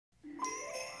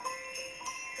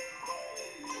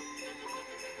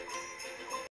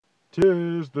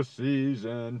'Tis the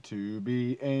season to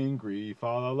be angry. Fa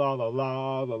la la la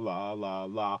la la la la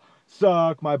la.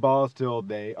 Suck my balls till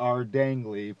they are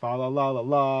dangly. Fa la la la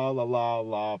la la la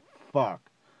la. Fuck.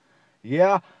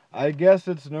 Yeah, I guess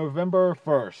it's November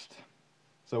 1st.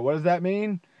 So what does that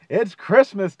mean? It's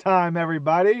Christmas time,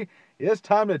 everybody. It's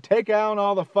time to take out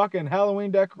all the fucking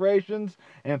Halloween decorations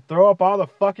and throw up all the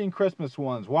fucking Christmas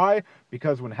ones. Why?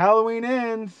 Because when Halloween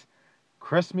ends,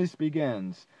 Christmas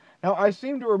begins. Now, I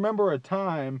seem to remember a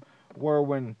time where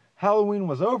when Halloween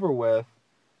was over with,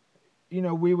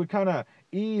 we would kind of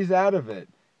ease out of it,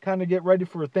 kind of get ready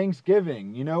for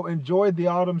Thanksgiving, enjoy the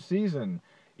autumn season.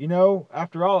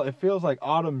 After all, it feels like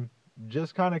autumn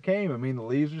just kind of came. I mean, the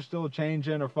leaves are still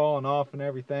changing or falling off and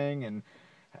everything,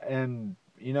 and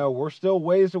we're still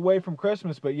ways away from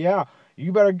Christmas, but yeah,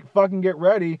 you better fucking get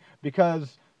ready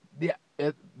because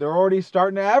they're already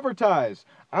starting to advertise.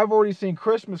 I've already seen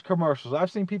Christmas commercials. I've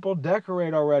seen people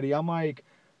decorate already. I'm like,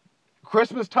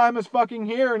 Christmas time is fucking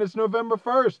here and it's November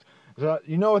 1st. So,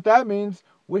 you know what that means?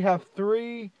 We have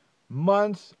 3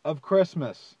 months of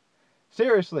Christmas.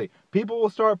 Seriously, people will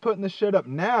start putting this shit up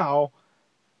now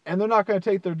and they're not going to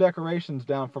take their decorations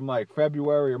down from like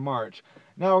February or March.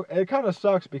 Now, it kind of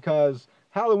sucks because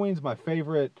Halloween's my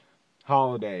favorite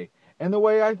holiday. And the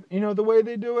way the way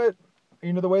they do it,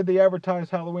 the way they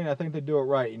advertise Halloween, I think they do it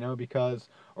right, because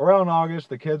around August,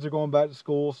 the kids are going back to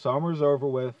school, summer's over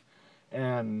with,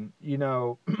 and,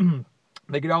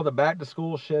 they get all the back to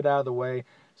school shit out of the way.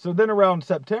 So then around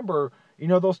September,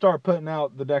 they'll start putting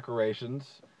out the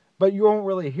decorations, but you won't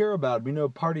really hear about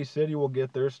them. Party City will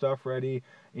get their stuff ready.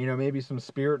 Maybe some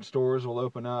spirit stores will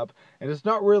open up. And it's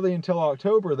not really until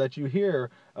October that you hear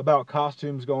about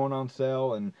costumes going on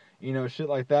sale and, shit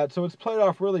like that. So it's played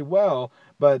off really well,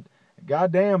 but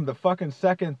goddamn, the fucking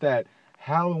second that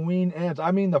Halloween ends, I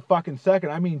mean the fucking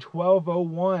second, I mean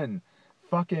 12:01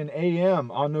 fucking a.m.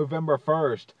 on November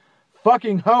 1st.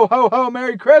 Fucking ho ho ho,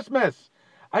 Merry Christmas!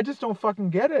 I just don't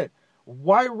fucking get it.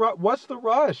 Why? What's the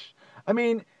rush? I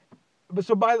mean, but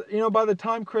so by the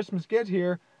time Christmas gets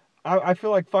here, I feel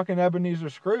like fucking Ebenezer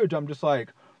Scrooge. I'm just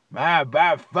like,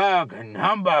 fucking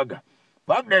humbug.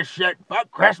 Fuck this shit.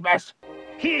 Fuck Christmas.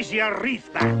 Here's your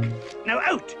wreath back. Now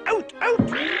out, out,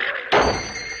 out.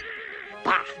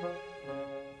 Bah.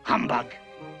 Humbug.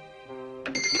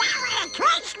 Merry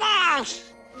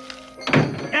Christmas!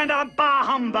 And a bah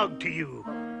humbug to you.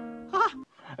 Huh?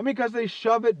 I mean, because they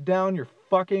shove it down your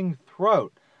fucking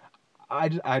throat.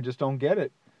 I just don't get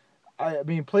it. I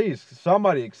mean, please,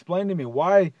 somebody explain to me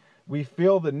why we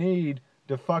feel the need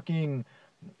to fucking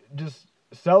just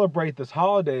celebrate this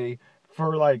holiday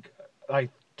for like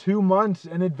 2 months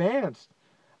in advance.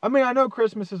 I mean, I know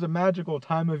Christmas is a magical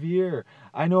time of year.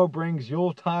 I know it brings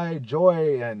Yuletide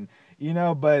joy and,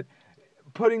 but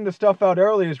putting the stuff out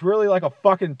early is really like a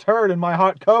fucking turd in my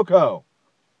hot cocoa.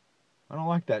 I don't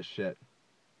like that shit.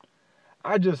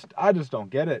 I just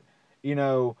don't get it.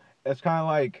 It's kind of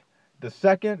like the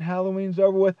second Halloween's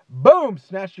over with, boom,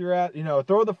 snatch your ass,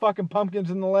 throw the fucking pumpkins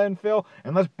in the landfill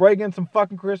and let's break in some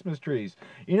fucking Christmas trees.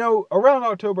 Around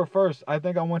October 1st, I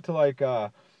think I went to like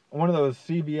one of those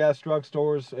CVS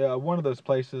drugstores, one of those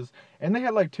places, and they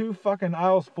had like 2 fucking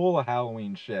aisles full of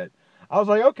Halloween shit. I was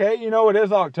like, okay, it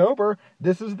is October.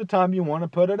 This is the time you want to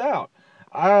put it out.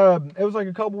 It was like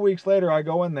a couple weeks later, I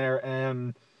go in there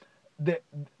and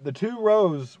the 2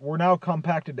 rows were now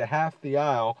compacted to half the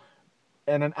aisle,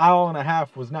 and an aisle and a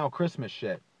half was now Christmas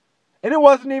shit. And it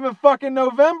wasn't even fucking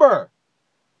November.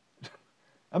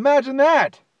 Imagine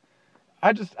that.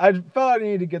 I felt I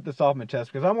needed to get this off my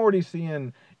chest because I'm already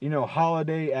seeing,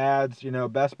 holiday ads.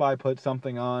 Best Buy put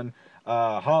something on,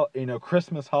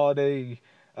 Christmas holiday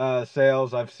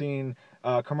sales. I've seen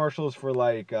commercials for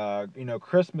like,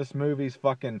 Christmas movies,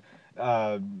 fucking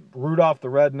Rudolph the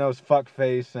Red-Nosed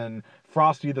Fuckface and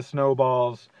Frosty the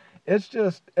Snowballs.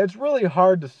 It's really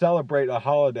hard to celebrate a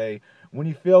holiday when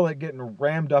you feel it getting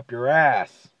rammed up your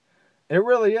ass. It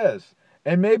really is.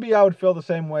 And maybe I would feel the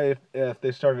same way if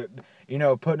they started,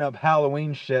 putting up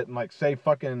Halloween shit in like, say,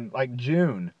 fucking like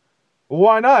June. Well,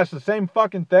 why not? It's the same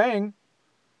fucking thing.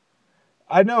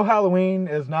 I know Halloween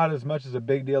is not as much as a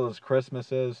big deal as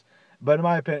Christmas is, but in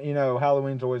my opinion,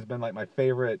 Halloween's always been like my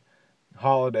favorite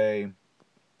holiday,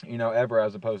 ever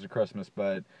as opposed to Christmas.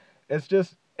 But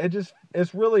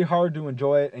it's really hard to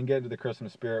enjoy it and get into the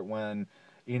Christmas spirit when,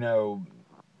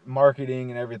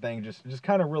 marketing and everything just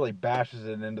kind of really bashes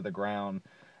it into the ground.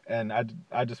 And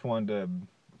I just wanted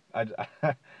to,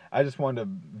 I just wanted to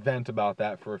vent about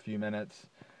that for a few minutes,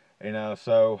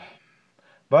 so,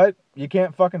 but you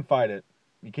can't fucking fight it.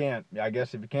 You can't. I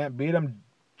guess if you can't beat them,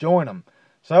 join them.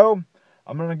 So,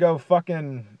 I'm gonna go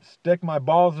fucking stick my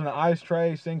balls in an ice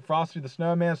tray, sing Frosty the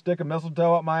Snowman, stick a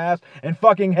mistletoe up my ass, and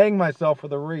fucking hang myself for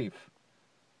the reef.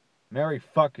 Merry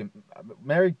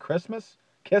Christmas?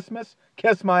 Kissmas?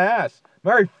 Kiss my ass.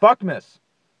 Merry Fuckmas.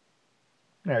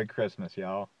 Merry Christmas,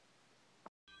 y'all.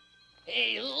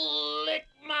 Hey, lick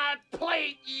my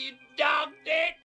plate, you dog dick!